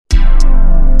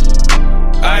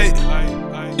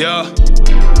Yeah.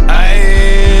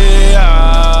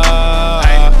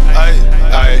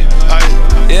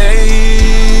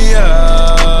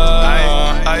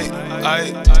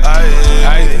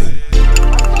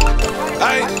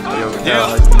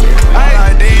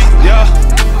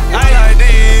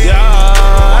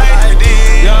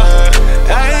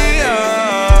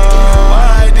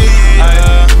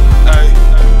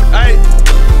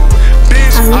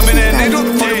 I've been that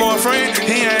nigga, fuck your boyfriend,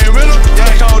 he ain't real.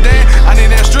 Yeah, cold day, I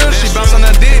need that strip, she bounce on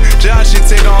the dick. Josh, she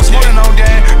take on smoking no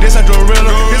gang. This ain't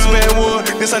gorilla, this bad wood,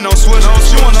 this ain't no switch.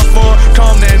 She wanna fuck,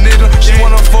 call that nigga. She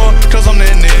wanna fuck, cause I'm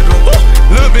that nigga.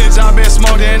 Little bitch, I been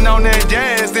smoking on that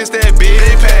gas, this that big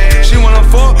pack. She wanna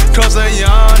fuck, cause a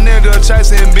young nigga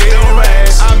chasing big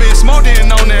racks. I been smoking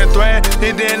on that thread,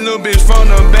 hit that little bitch from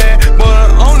the back.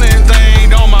 But the only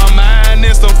thing on my mind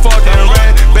is the fucking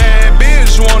rat. Bad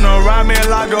bitch wanna ride me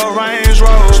like a Range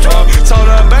Rover. Told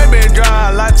her baby girl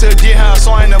I like to get her,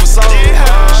 so I ain't never sold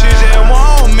her. She just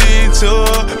want me to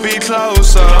be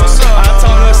closer. I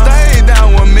told her stay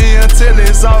down with me until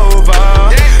it's over.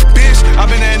 Bitch, I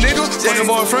been that nigga, fucking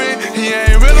boyfriend, he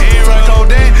ain't real. Frank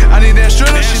O'Day, I need that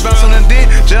stripper, she bounce on the dick.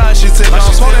 Josh, she take on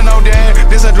smoking no gas.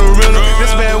 This ain't gorilla,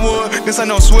 this bad wood, this ain't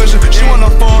no swisher. She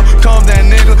wanna fuck, call that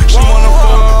nigga. She wanna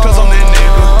fuck, cause I'm that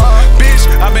nigga. Bitch,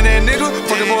 I been that nigga,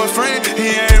 fucking boyfriend,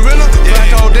 he ain't real.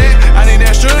 Frank O'Day, I need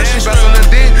that stripper, she bounce on the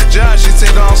dick. Josh, she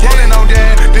take on smoking no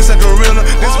gas. This ain't gorilla,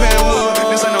 this bad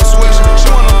wood, this ain't no swisher. She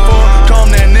wanna fuck, call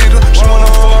that nigga. She wanna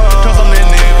fuck, cause I'm that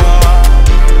nigga.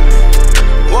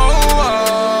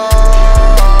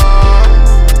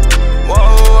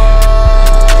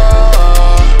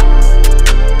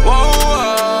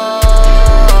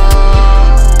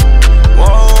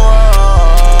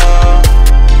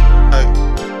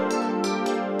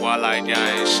 Like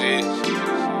gang shit.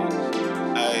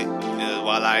 Hey, this is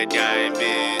what like gang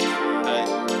bitch.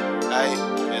 Hey,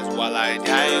 this is what like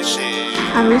gang shit.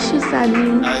 I miss you,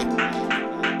 Sadie. Hey.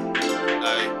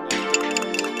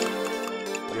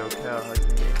 Yo, Cal, how you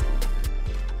doing?